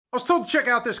I was told to check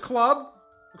out this club.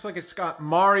 Looks like it's got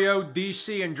Mario,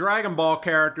 DC, and Dragon Ball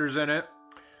characters in it.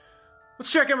 Let's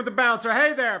check in with the bouncer.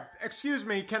 Hey there, excuse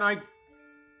me, can I... Where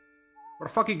the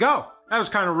fuck you go? That was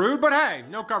kind of rude, but hey,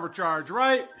 no cover charge,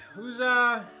 right? Who's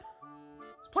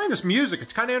playing this music?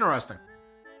 It's kind of interesting.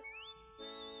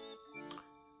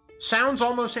 Sounds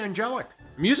almost angelic.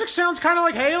 Music sounds kind of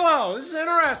like Halo. This is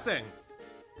interesting.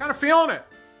 Kind of feeling it.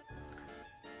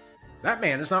 That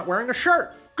man is not wearing a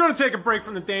shirt. Gonna take a break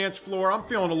from the dance floor. I'm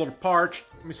feeling a little parched.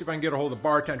 Let me see if I can get a hold of the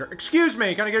bartender. Excuse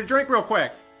me, can I get a drink real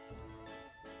quick?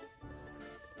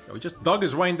 Yo, he just dug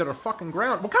his way into the fucking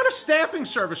ground. What kind of staffing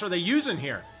service are they using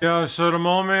here? Yo, so the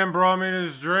mole man brought me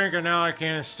this drink and now I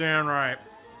can't stand right.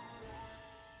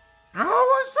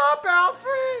 Oh, what's up,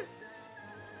 Alfie?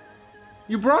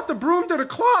 You brought the broom to the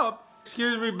club?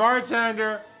 Excuse me,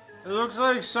 bartender. It looks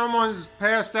like someone's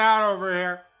passed out over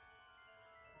here.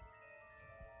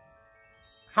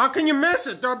 How can you miss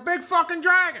it? They're a big fucking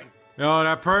dragon. Yo,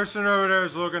 that person over there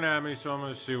is looking at me, so I'm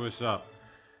gonna see what's up.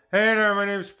 Hey there, my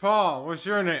name's Paul. What's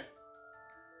your name?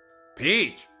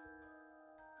 Peach.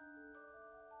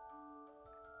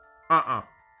 I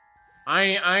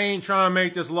ain't trying to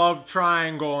make this love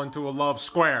triangle into a love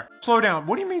square. Slow down.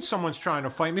 What do you mean someone's trying to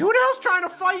fight me? Who the hell's trying to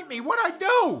fight me? What'd I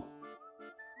do?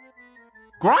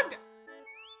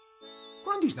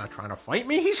 Grundy's not trying to fight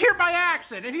me. He's here by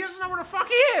accident. He doesn't know where the fuck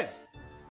he is.